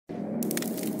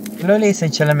Hello ladies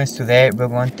and gentlemen, today we're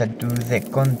going to do the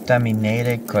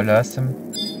Contaminated Colosseum.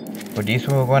 For this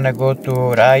one we're going to go to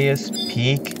Rayas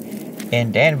Peak,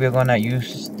 and then we're going to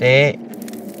use the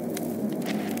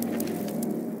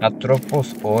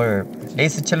Atropos Orb.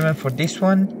 Ladies and gentlemen, for this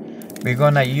one we're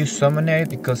going to use Summoner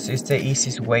because it's the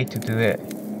easiest way to do it.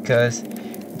 Because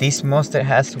this monster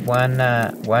has one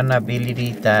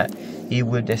ability that it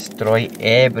will destroy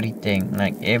everything.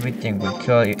 Like everything will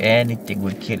kill you, anything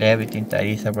will kill everything that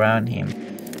is around him.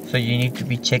 So you need to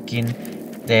be checking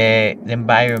the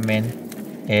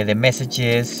environment, the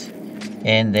messages,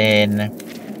 and then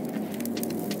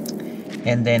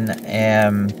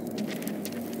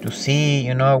to see,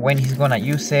 you know, when he's gonna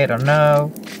use it or no.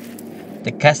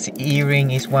 The Cassie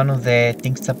Earring is one of the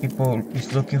things that people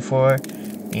is looking for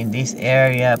in this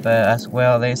area, but as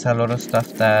well there's a lot of stuff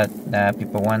that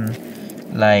people want.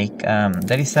 Like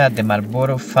there is the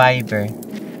Marlboro fiber.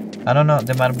 I don't know,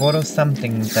 the Marlboro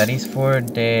something that is for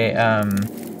the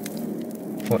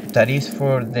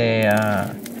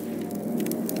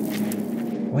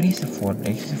what is it for?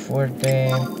 Is it for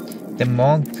the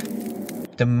monk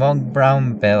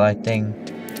brown bell? I think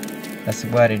that's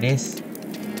what it is.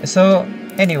 So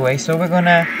anyway, so we're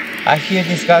gonna, I hear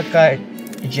this guy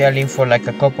yelling for like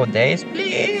a couple days,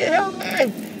 please help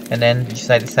me, and then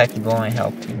I decide to go and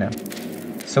help, you know.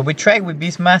 So we tried with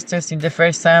Beastmasters in the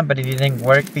first time, but it didn't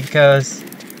work because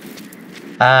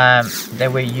they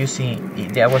was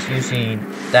using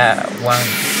that one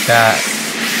shot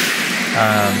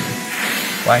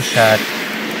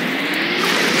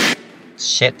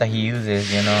shit that he uses,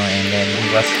 you know, and then he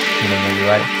was killing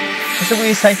everybody. So we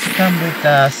decided to come with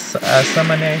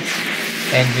summoners,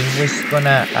 and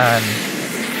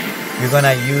we're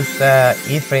gonna use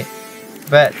Ifrit.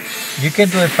 But you can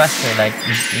do it faster, like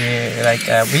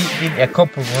we did a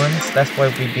couple runs. That's why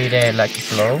we did it like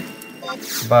slow.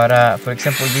 But for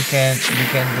example, you can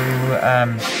do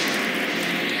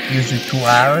usually 2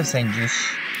 hours and just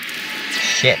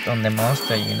shit on the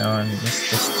monster, you know, and just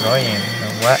destroy him. You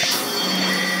know what?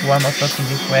 Why am I talking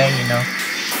this way? You know,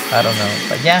 I don't know.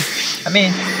 But yeah, I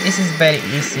mean, this is very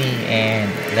easy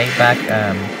and laid back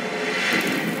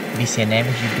BCNM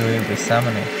if you do it with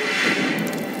summoner.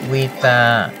 With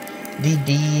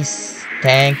DD's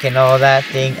tank and all that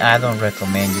thing, I don't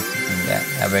recommend you to do that.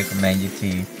 I recommend you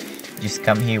to just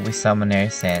come here with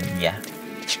summoners, and yeah,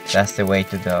 that's the way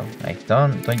to go. Like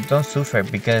don't suffer,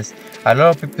 because a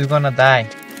lot of people are gonna die.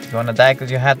 You're gonna die because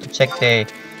you have to check the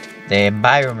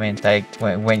environment, like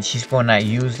when she's gonna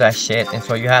use that shit, and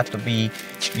so you have to be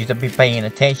paying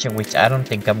attention, which I don't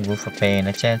think I'm good for paying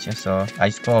attention. So I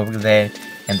just go over there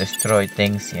and destroy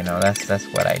things, you know. That's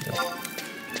what I do.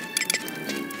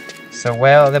 So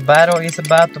well, the battle is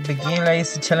about to begin,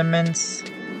 ladies and gentlemen.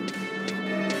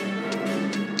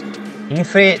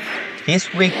 Ifrit, he's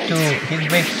weak to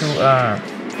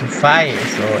fire,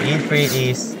 so Ifrit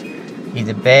is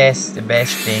the best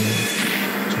thing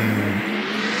to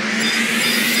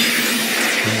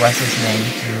what's his name,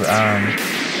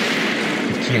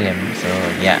 to kill him. So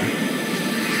yeah.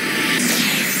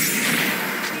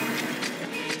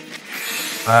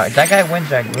 That guy went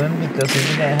Dragoon because he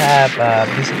didn't have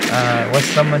was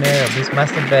summoner or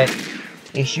Beastmaster. But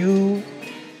if you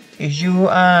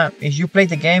play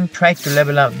the game, try to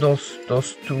level up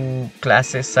those two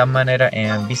classes, summoner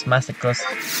and Beastmaster, because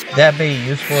they're very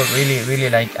useful. Really,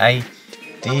 like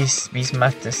this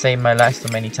Beastmaster saved my life so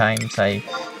many times.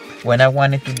 When I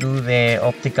wanted to do the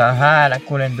optical hat, I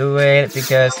couldn't do it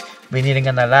because we needed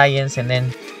an alliance, and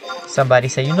then somebody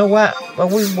said, you know what? Well,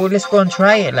 let's go and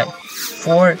try it. Like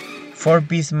four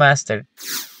Beastmaster,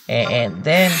 and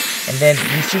then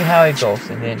you see how it goes.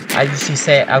 And then I usually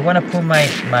say I want to put my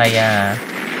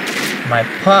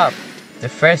pup, the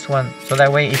first one, so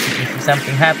that way if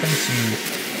something happens,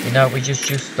 you know, we just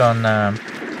don't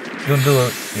do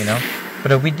it, you know.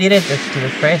 But we did it to the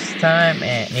first time,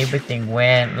 and everything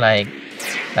went like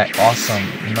awesome,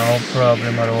 no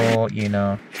problem at all, you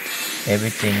know.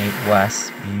 Everything, it was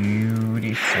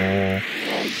beautiful.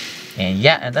 And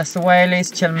yeah, and that's the way, ladies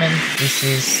and gentlemen, this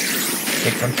is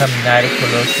the Contaminated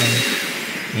Colosseum.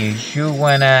 If you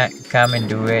wanna come and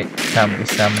do it, come with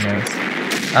summoners.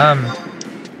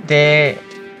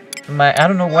 I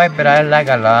don't know why, but I lag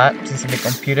a lot since the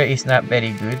computer is not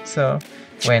very good. So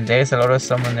when there's a lot of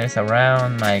summoners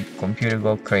around, my computer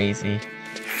go crazy.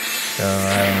 So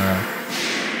I don't know.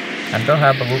 I don't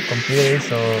have a good computer,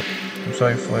 so I'm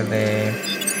sorry for the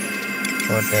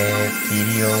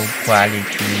video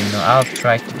quality. You know, I'll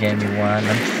try to get me one.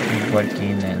 I'm still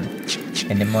working, and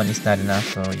the money's not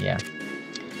enough. So yeah.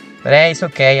 But hey, it's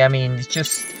okay. I mean, it's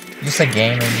just a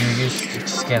game, and you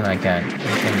just can you can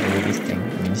do this thing. I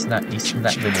mean, it's not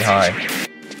really hard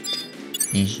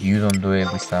if you don't do it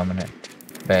with summoner.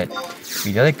 But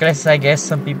with other classes, I guess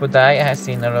some people die. I have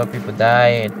seen a lot of people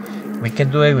die. And we can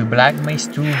do it with black mage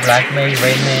too. Black mage,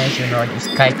 red mage, you know,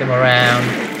 just kite them around,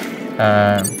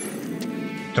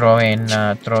 throwing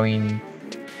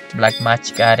black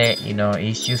magic at it. You know,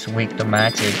 it's just weak to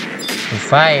magic. To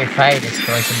fire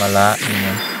destroys him a lot. You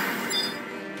know,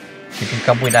 you can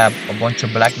come with a bunch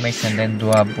of black mage and then do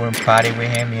a burn party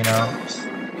with him. You know.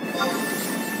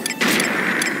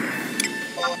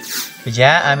 But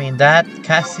yeah, I mean, that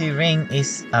Cassie ring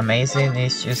is amazing.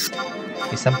 It's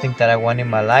something that I want in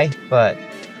my life, but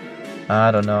I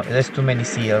don't know. There's too many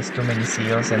seals,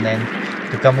 and then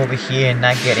to come over here and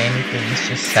not get anything, it's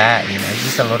just sad, you know. It's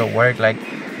just a lot of work. Like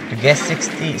to get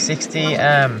 60 seals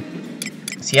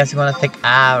is gonna take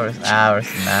hours and hours.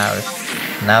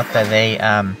 Now that they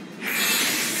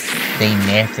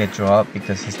nerfed the drop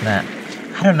because it's not.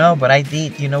 I don't know, but I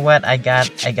did. You know what? I got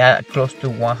close to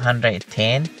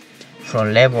 110.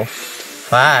 From level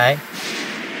 5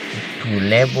 to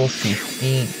level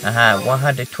 15,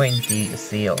 120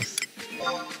 seals.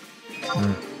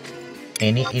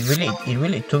 And it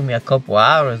really took me a couple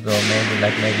hours though, maybe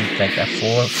like a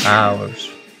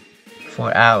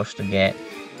 4 hours to get.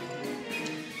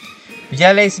 But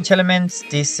yeah, ladies and gentlemen,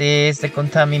 this is the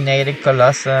Contaminated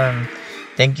Colosseum.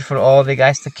 Thank you for all the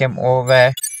guys that came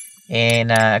over,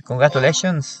 and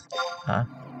congratulations.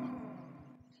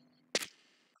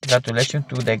 Congratulations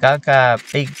to the Galka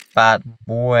big bad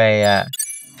boy. Yeah,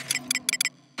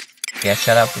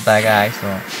 shout out to that guy. So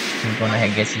he's gonna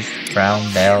get his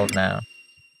brown belt now.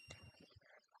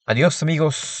 Adios,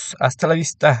 amigos. Hasta la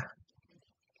vista.